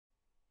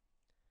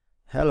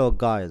Hello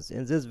guys,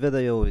 in this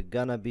video we're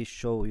gonna be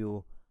show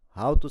you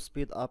how to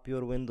speed up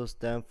your Windows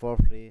 10 for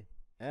free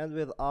and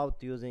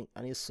without using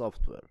any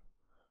software.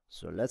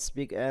 So let's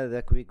begin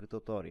the quick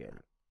tutorial.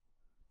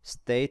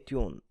 Stay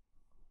tuned.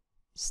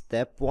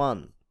 Step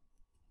 1.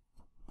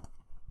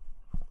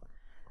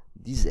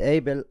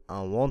 Disable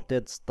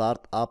unwanted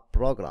startup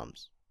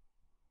programs.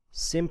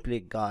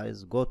 Simply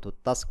guys, go to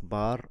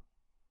taskbar,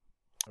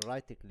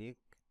 right click,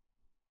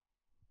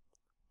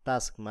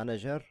 task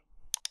manager,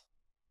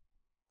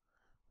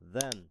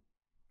 then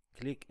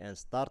click and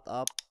start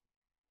up.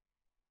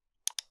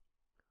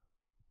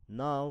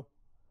 Now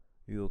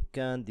you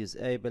can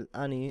disable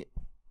any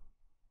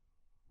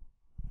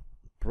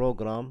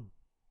program,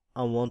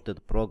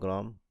 unwanted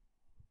program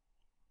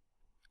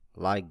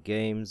like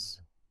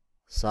games,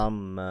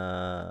 some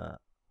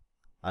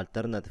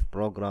alternative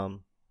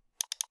program.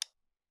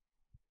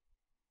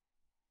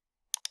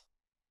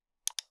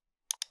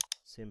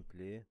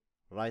 Simply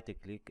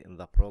right click in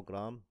the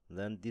program,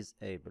 then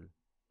disable.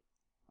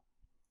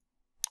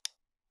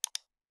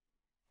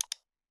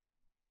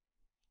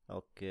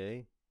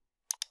 Okay,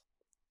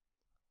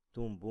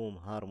 Toon Boom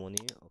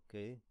Harmony,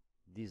 okay,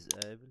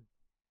 disable.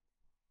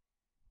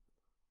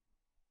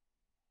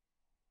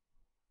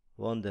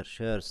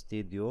 Wondershare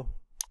Studio,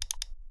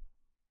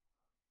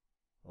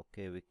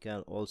 okay, we can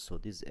also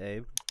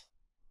disable,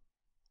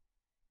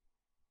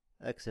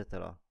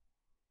 etc.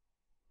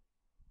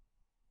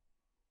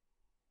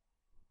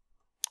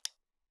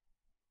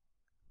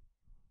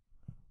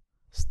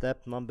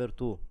 Step number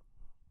 2.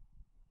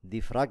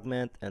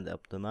 Defragment and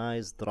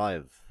optimize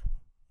drive.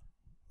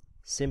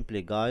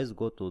 Simply guys,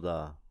 go to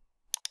the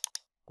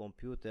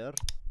computer,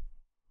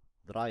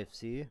 drive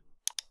C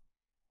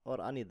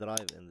or any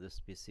drive in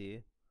this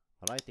PC,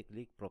 right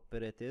click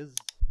properties,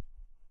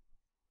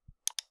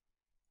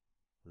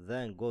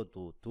 then go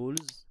to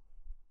tools,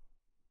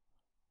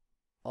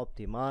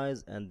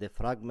 optimize and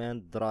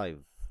defragment drive.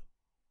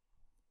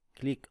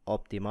 Click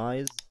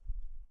optimize,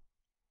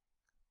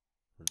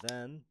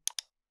 then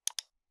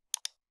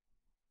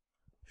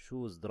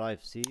choose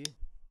drive C,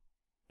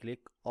 click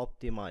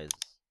optimize.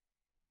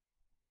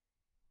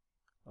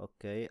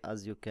 Okay,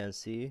 as you can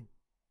see,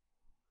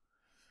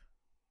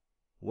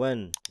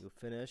 when you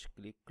finish,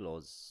 click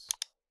close.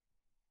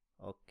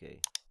 Okay,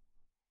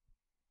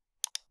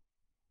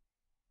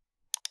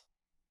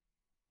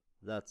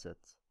 that's it.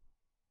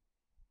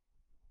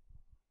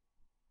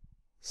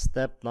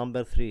 Step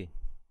number 3.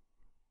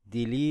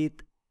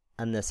 Delete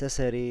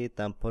unnecessary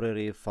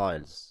temporary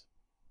files.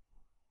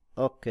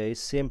 Okay,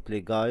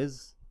 simply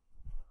guys,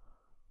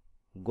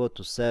 go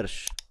to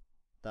search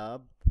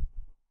tab,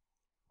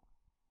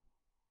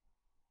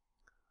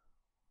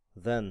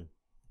 then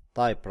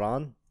type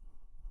run.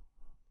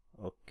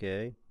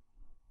 Okay,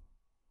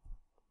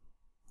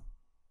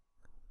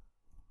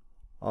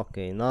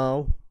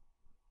 now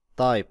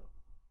type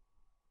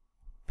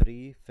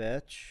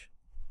prefetch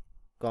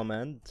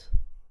command,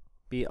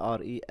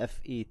 prefetch.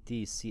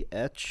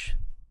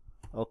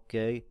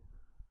 Okay,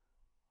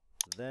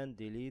 then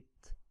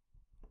delete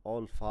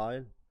all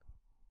file,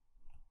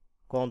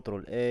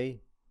 Ctrl A,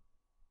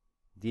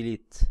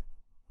 delete.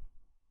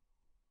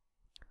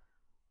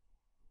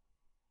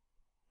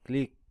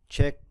 Click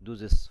check, do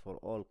this for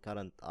all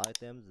current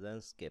items,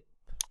 then skip.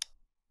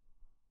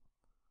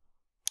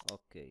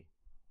 Okay,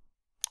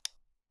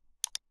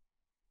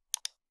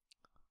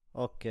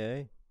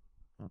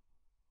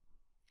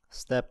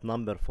 step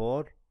number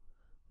 4.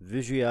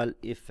 Visual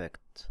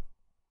effect.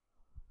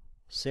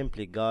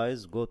 Simply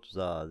guys, go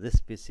to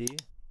this PC,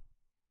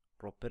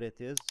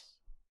 properties,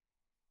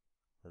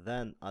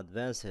 then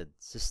advanced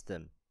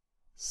system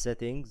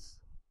settings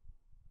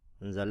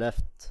in the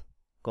left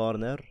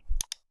corner.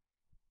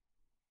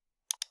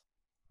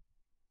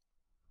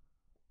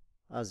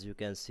 As you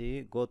can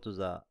see, go to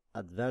the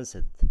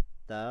advanced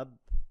tab,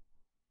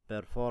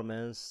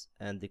 performance,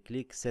 and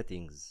click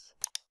settings.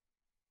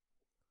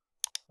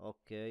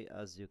 Okay,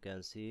 as you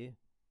can see,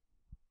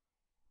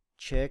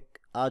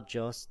 check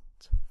adjust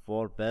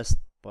for best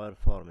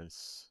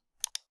performance.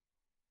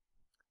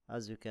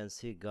 As you can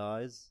see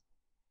guys,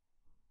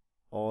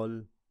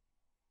 all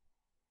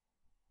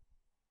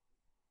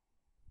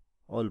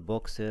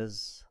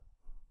boxes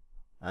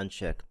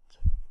unchecked.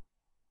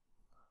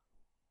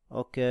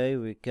 Okay,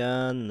 we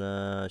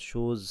can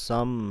choose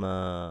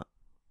some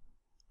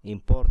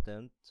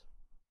important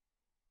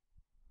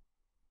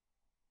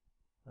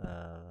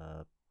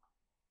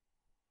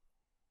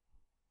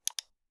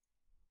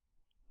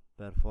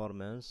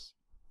performance,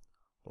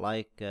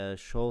 like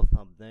show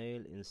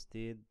thumbnail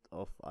instead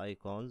of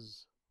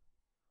icons,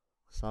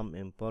 some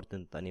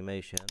important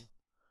animation,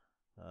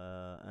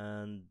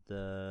 and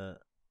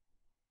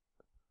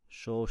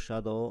show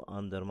shadow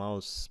under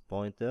mouse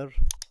pointer.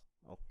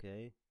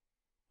 Okay,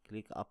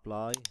 click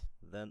apply,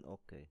 then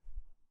okay.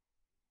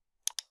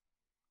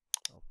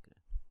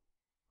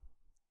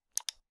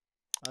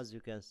 As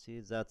you can see,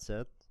 that's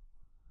it.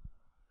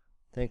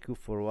 Thank you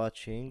for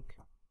watching.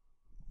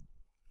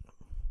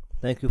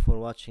 Thank you for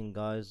watching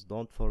guys.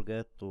 Don't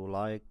forget to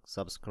like,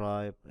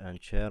 subscribe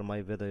and share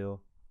my video.